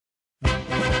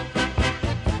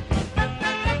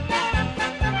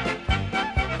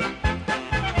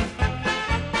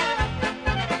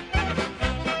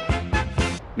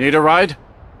Need a ride?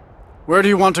 Where do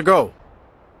you want to go?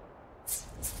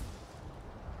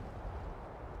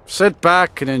 Sit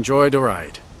back and enjoy the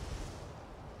ride.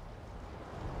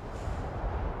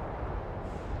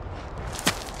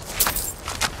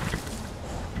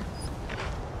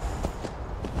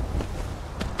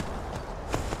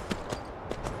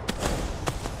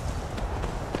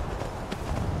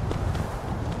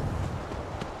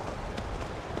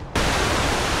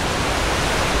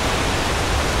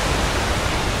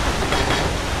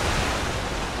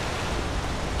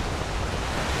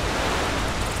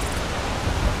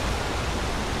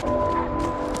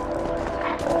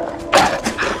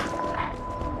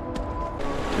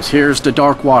 Here's the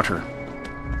dark water.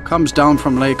 Comes down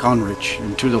from Lake Unrich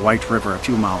into the White River a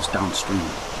few miles downstream.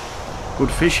 Good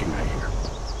fishing, I hear.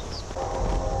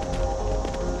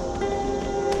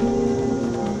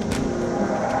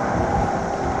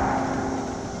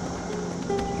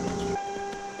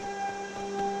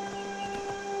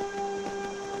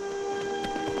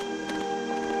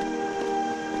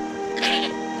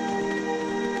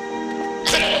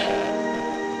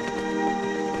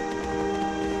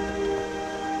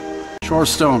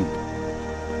 Shorestone.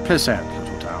 Pissant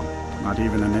little town. Not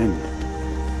even an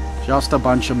inn. Just a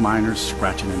bunch of miners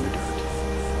scratching in the dirt.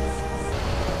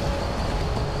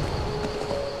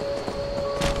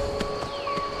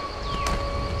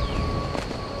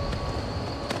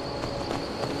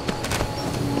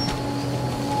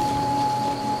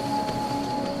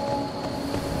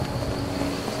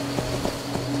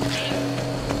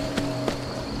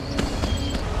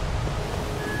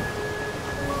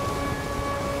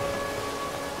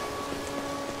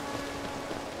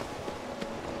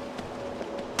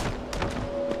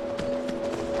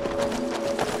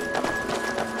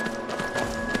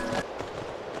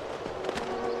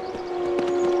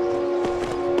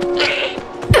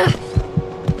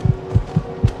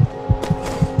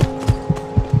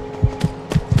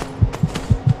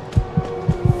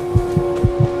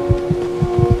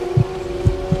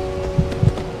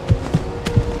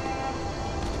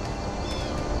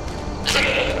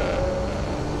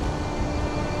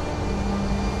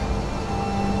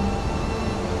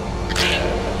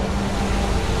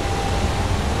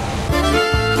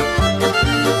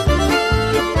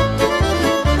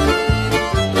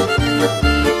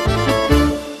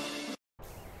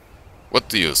 What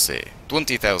do you say?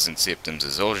 20,000 septims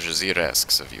is all Jazeera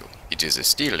asks of you. It is a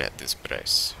steal at this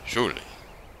price, surely.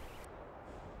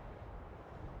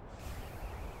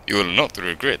 You will not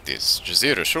regret this,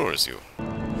 Jazeera assures you.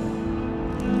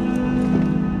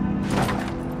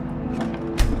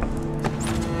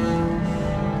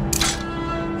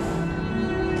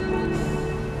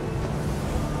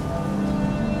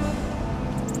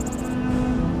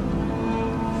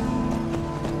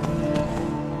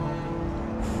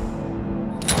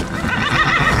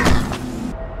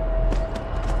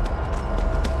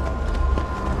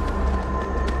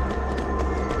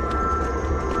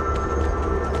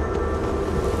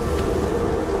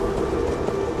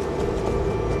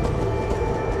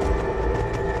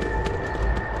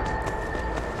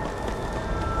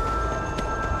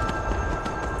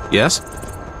 Yes?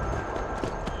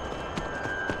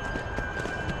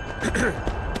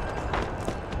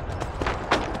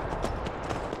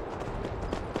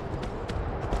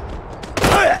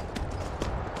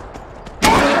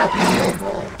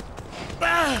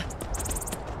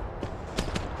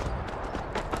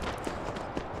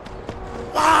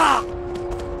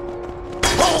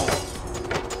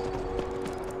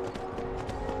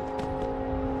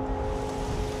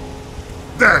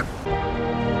 Damn!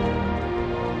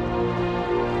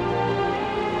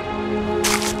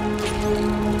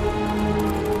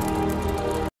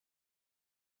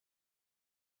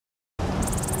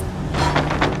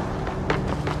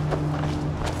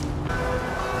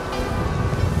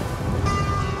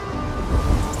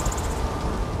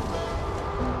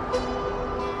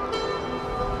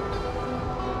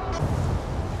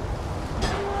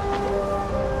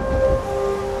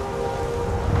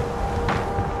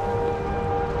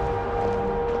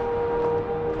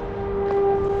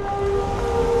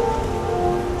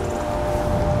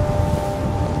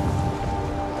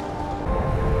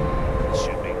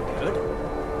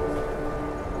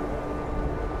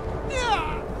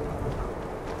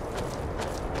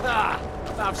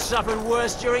 I've suffered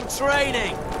worse during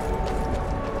training.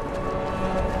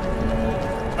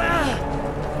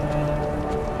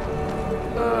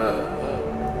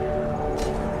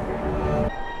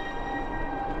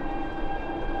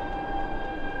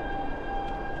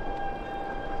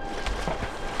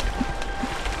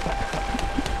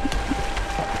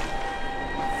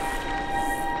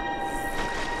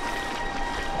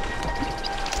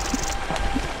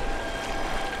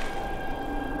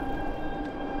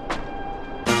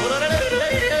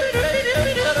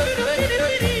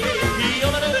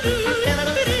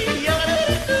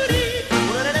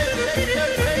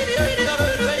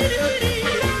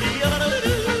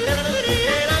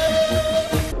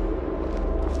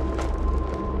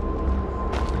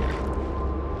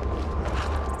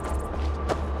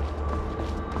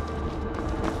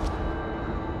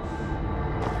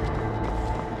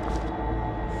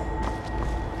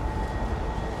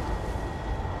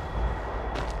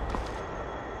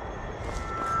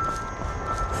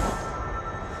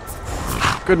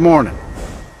 Good morning.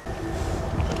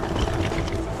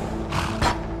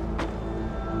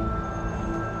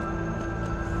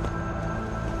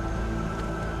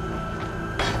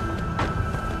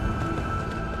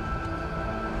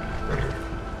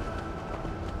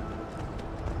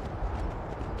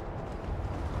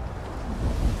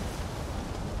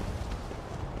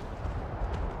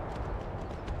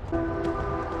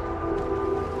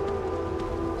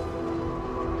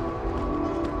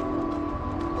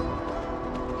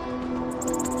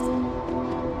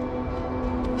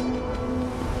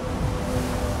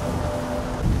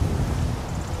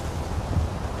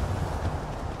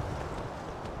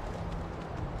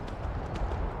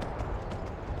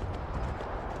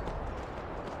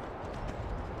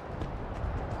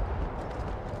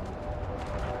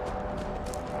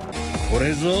こ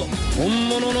れぞ本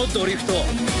物のドリフト。なん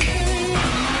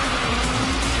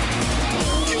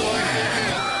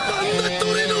だ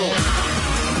どれの。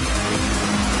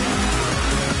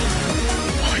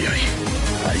早い、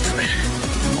あいつめ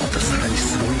またさらに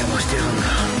すごいの増してやがんな。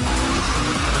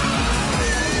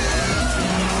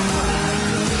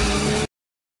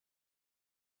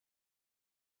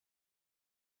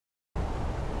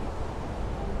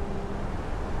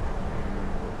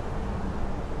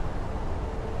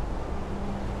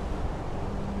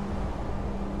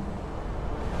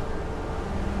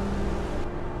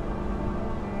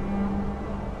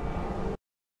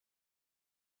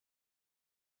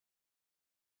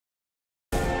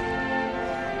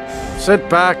Sit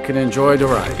back and enjoy the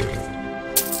ride.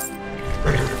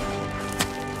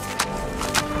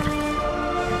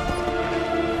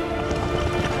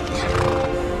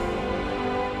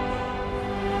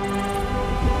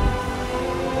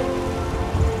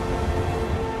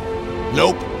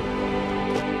 Nope.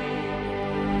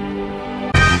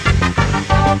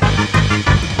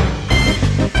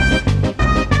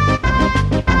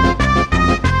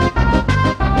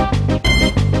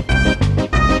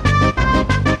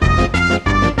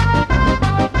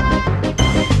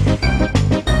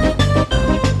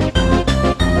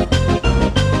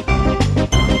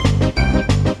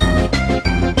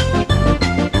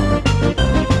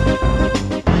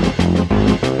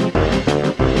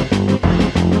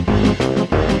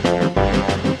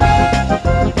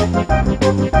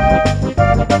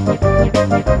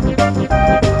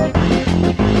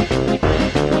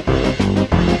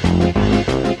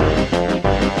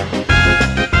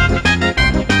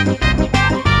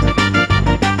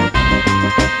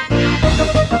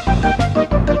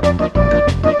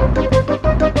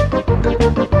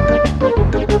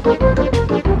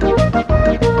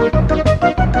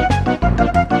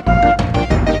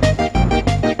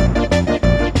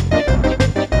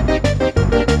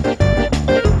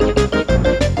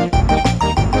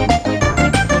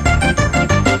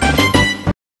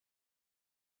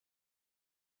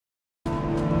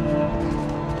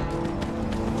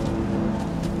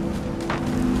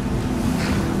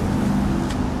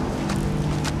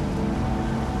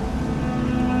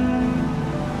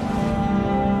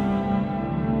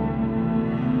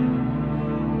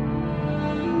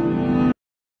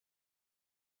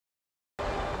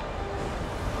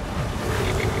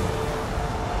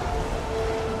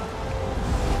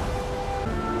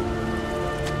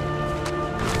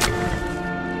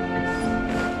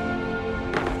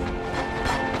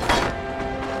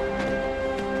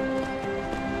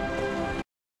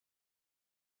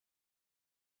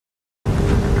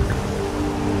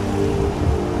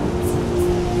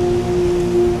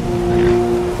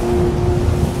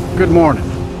 Good morning.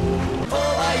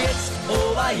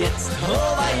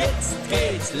 Jetzt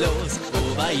geht's los.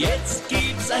 Jetzt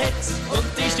gibt's ein Hetz und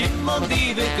die Stimmung,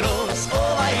 die wird groß.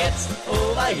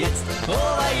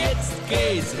 Jetzt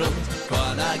geht's rund.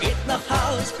 Keiner geht nach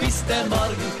Haus, bis der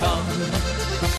Morgen kommt.